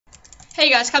Hey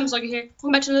guys, Slugger here.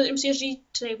 Welcome back to another MCSG.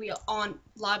 Today we are on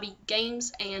lobby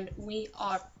games, and we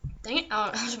are, dang it,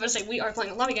 I was about to say we are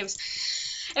playing lobby games.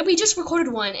 And we just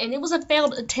recorded one, and it was a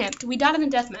failed attempt. We died in a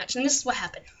deathmatch, and this is what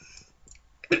happened.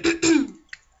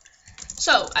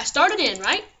 So, I started in,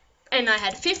 right? And I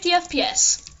had 50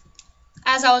 FPS.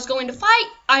 As I was going to fight,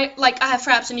 I have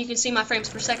fraps, and you can see my frames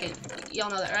per second. Y'all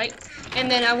know that, right? And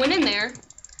then I went in there,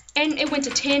 and it went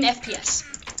to 10 FPS.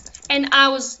 And I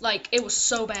was like, it was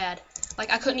so bad. Like,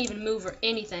 I couldn't even move or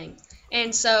anything.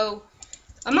 And so,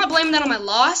 I'm not blaming that on my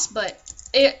loss, but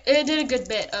it did a good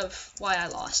bit of why I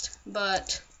lost.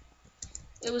 But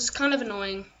it was kind of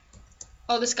annoying.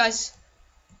 Oh, this guy's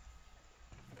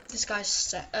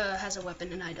has a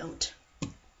weapon and I don't.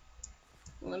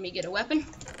 Let me get a weapon.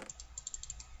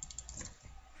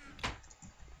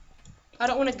 I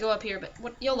don't want to go up here, but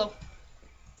what? YOLO.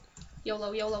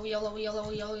 YOLO, YOLO, YOLO,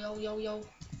 YOLO, YOLO, YOLO,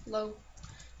 YOLO,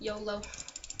 YOLO.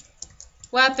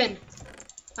 Weapon.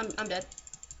 I'm dead.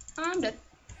 I'm dead.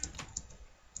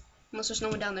 Unless there's no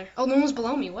one down there. Oh, no one's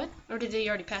below me. What? Or did he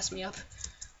already pass me up?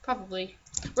 Probably.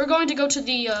 We're going to go to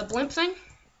the blimp thing.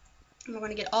 And we're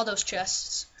going to get all those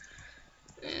chests.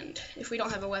 And if we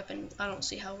don't have a weapon, I don't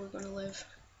see how we're going to live.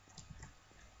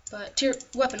 But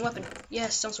weapon.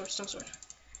 Yes, stone sword.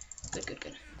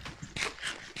 Good.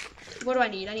 What do I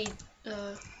need?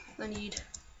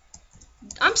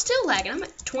 I'm still lagging. I'm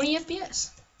at 20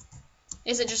 FPS.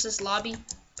 Is it just this lobby?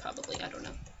 Probably, I don't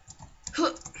know.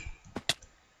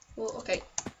 Well, okay.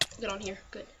 Get on here.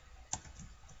 Good.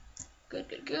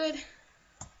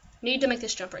 Need to make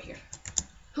this jump right here.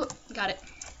 Got it.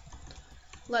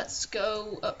 Let's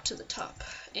go up to the top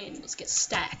and let's get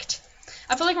stacked.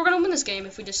 I feel like we're gonna win this game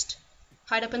if we just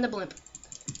hide up in the blimp.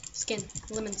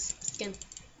 Lemons, skin.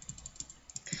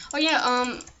 Oh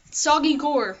yeah, Soggy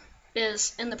Gore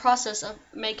is in the process of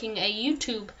making a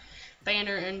YouTube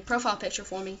banner and profile picture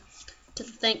for me, to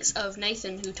the thanks of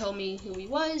Nathan, who told me who he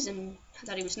was and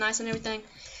that he was nice and everything.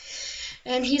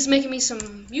 And he's making me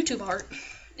some YouTube art,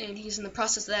 and he's in the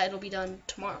process of that. It'll be done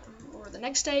tomorrow or the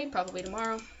next day, probably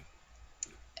tomorrow.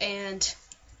 And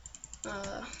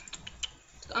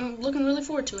I'm looking really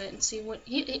forward to it and see what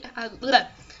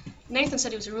Nathan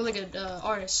said he was a really good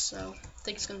artist, so I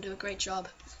think he's gonna do a great job.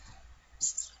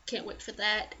 Can't wait for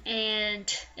that.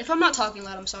 And if I'm not talking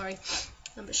loud, I'm sorry.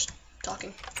 I'm just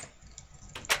talking.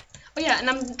 Oh yeah, and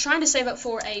I'm trying to save up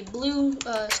for a blue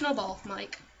snowball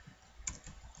mic.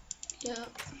 Yeah,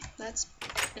 that's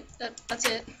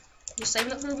it. Just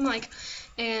saving up for a mic,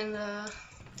 and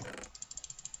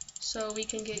so we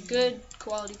can get good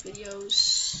quality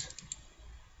videos.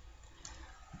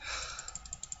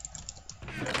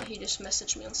 He just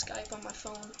messaged me on Skype on my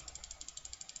phone.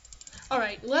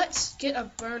 Alright, let's get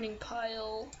a burning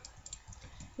pile.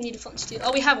 We need a flint and steel.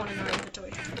 Oh, we have one in our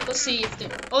inventory. Let's see if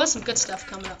oh, there's some good stuff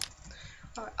coming up.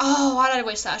 Alright. Oh, why did I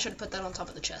waste that? I should have put that on top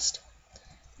of the chest.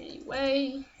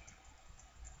 Anyway,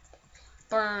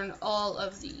 burn all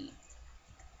of the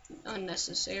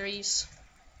unnecessaries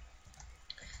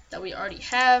that we already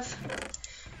have.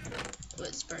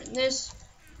 Let's burn this.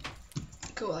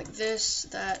 Go like this,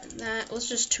 that, and that. Let's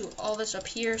just do all this up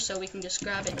here so we can just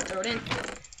grab it and throw it in.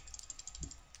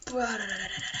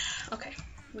 Okay,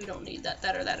 we don't need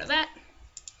that, or that.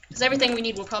 Because everything we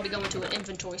need will probably go into an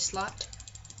inventory slot.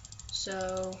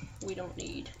 So, we don't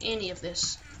need any of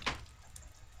this.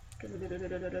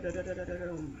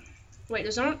 Wait,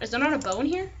 is there not a bow in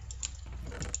here?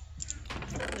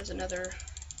 There's another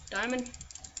diamond.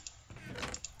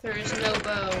 There is no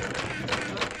bow.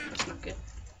 Oh, that's not good.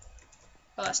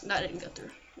 Oh, that didn't go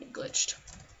through. It glitched.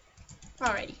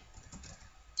 Alrighty.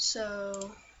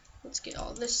 So, let's get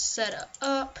all this set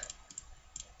up.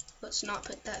 Let's not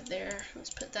put that there.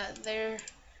 Let's put that there.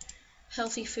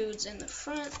 Healthy foods in the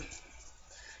front.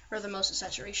 Or the most of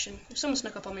saturation. If someone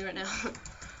snuck up on me right now.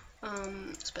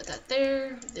 Let's put that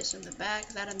there. This in the back.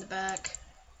 That in the back.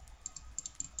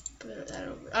 Put that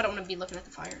over. I don't want to be looking at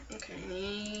the fire. Okay.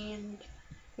 And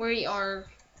we are.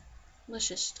 Let's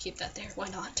just keep that there. Why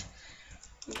not?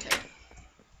 Okay.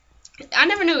 I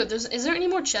never knew. Is there any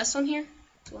more chests on here?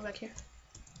 Go back here.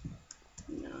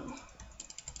 No.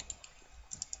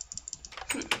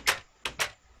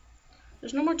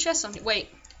 There's no more chests on here. Wait.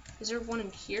 Is there one in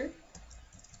here?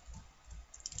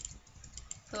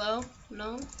 Hello?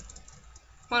 No?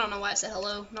 I don't know why I said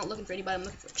hello. I'm not looking for anybody. I'm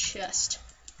looking for a chest.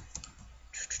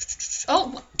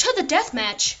 Oh, to the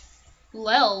deathmatch.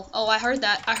 Lel. Oh, I heard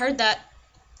that.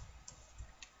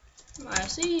 I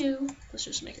see you. Let's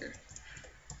just make her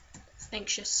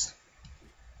anxious.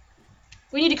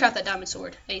 We need to craft that diamond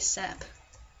sword ASAP.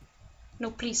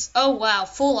 No, please. Oh, wow.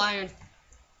 Full iron.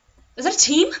 Is that a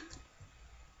team?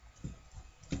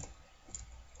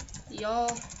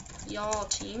 y'all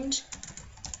teamed.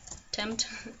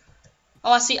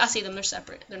 Oh, I see them. They're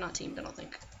separate. They're not teamed, I don't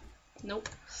think. Nope.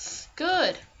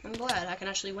 Good. I'm glad I can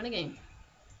actually win a game.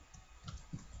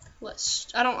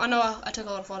 I know I took a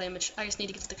lot of fall damage. I just need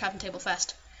to get to the crafting table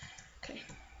fast. Okay.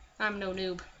 I'm no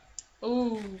noob.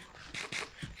 Ooh.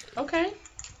 Okay.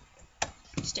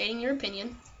 Stating your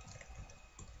opinion.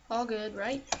 All good,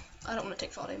 right? I don't want to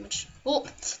take fall damage. Well,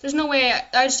 there's no way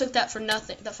I just took that for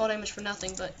nothing. That fall damage for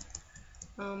nothing, but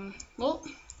well,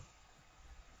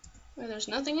 there's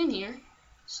nothing in here.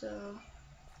 So,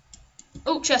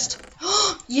 oh, chest.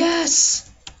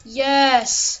 Yes!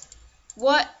 Yes!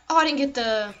 What? Oh, I didn't get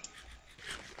the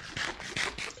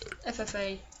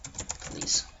FFA,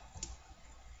 please.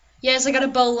 Yes, I got a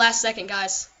bow last second,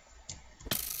 guys.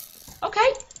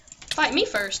 Okay, fight me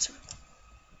first.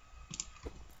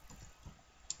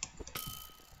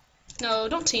 No,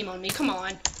 don't team on me, come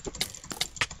on.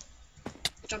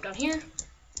 Jump down here.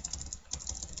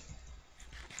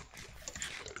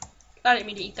 I didn't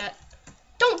mean to eat that.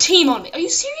 Don't team on me, are you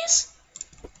serious?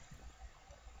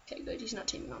 Okay, good, he's not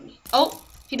teaming on me. Oh,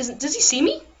 he doesn't, does he see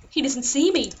me? He doesn't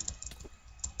see me.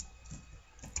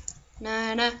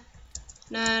 Nah, nah,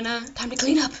 nah, nah, time to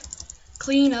clean up.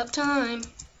 Clean up time.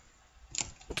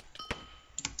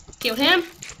 Killed him.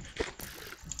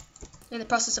 In the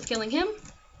process of killing him.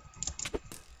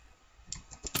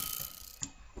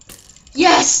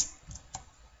 Yes!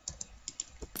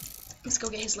 Let's go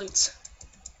get his loots.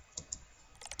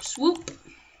 Swoop.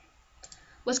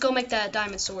 Let's go make that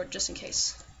diamond sword just in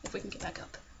case, if we can get back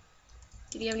up.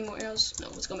 Did he have any more arrows? No,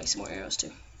 let's go make some more arrows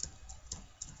too.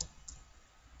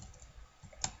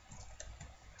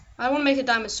 I want to make a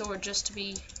diamond sword just to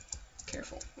be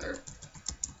careful, or,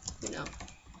 you know,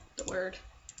 the word.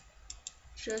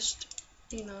 Just,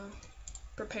 you know,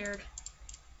 prepared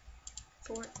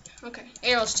for it. Okay,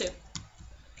 arrows too.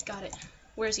 Got it.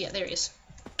 Where is he at? There he is.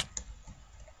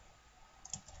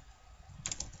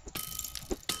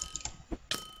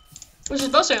 We're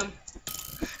supposed to him.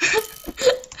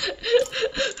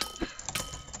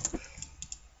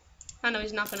 I know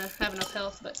he's not gonna have enough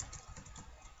health, but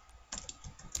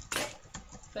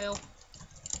fail.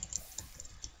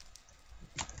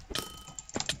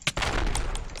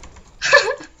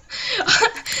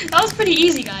 That was pretty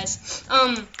easy, guys.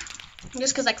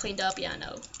 Just because I cleaned up, yeah, I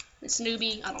know. It's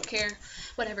newbie, I don't care.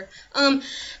 Whatever.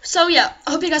 So yeah,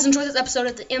 I hope you guys enjoyed this episode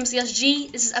of the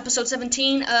MCSG. This is episode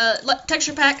 17.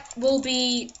 Texture pack will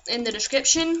be in the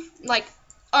description. Like,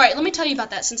 alright, let me tell you about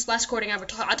that. Since last recording I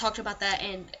talked about that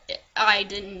and I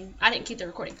didn't keep the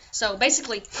recording. So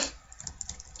basically,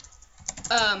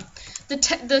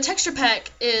 the texture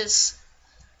pack is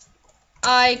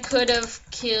I could have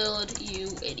killed you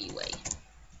anyway.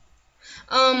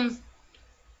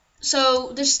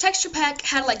 So this texture pack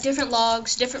had like different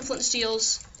logs, different flint and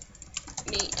steels,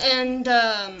 and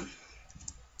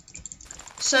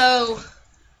so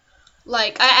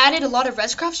like I added a lot of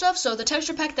Rescraft stuff. So the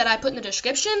texture pack that I put in the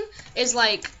description is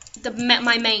like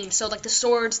my main. So like the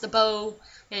swords, the bow,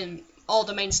 and all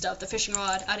the main stuff. The fishing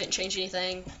rod, I didn't change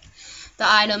anything. The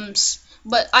items,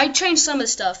 but I changed some of the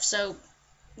stuff so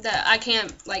that I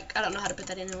can't, like, I don't know how to put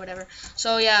that in or whatever.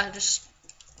 So yeah, just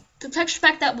the texture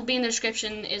pack that will be in the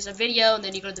description is a video, and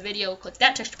then you go to the video, click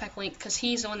that texture pack link because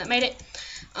he's the one that made it.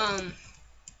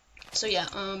 So yeah,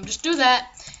 just do that,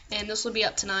 and this will be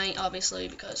up tonight, obviously,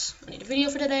 because I need a video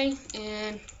for today.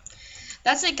 And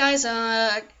that's it, guys.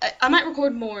 I might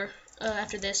record more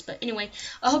after this, but anyway,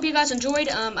 I hope you guys enjoyed.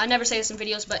 I never say this in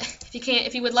videos, but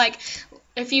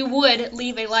if you would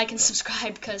leave a like and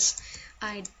subscribe, because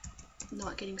I'm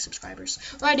not getting subscribers,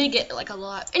 or I did get like a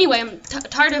lot. Anyway, I'm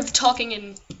tired of talking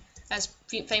and, as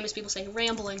famous people say,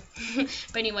 rambling.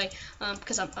 But anyway,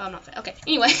 because I'm not okay.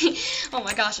 Anyway, oh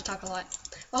my gosh, I talk a lot.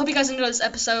 I hope you guys enjoyed this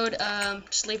episode.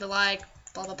 Just leave a like,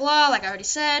 blah blah blah, like I already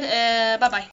said. Bye bye.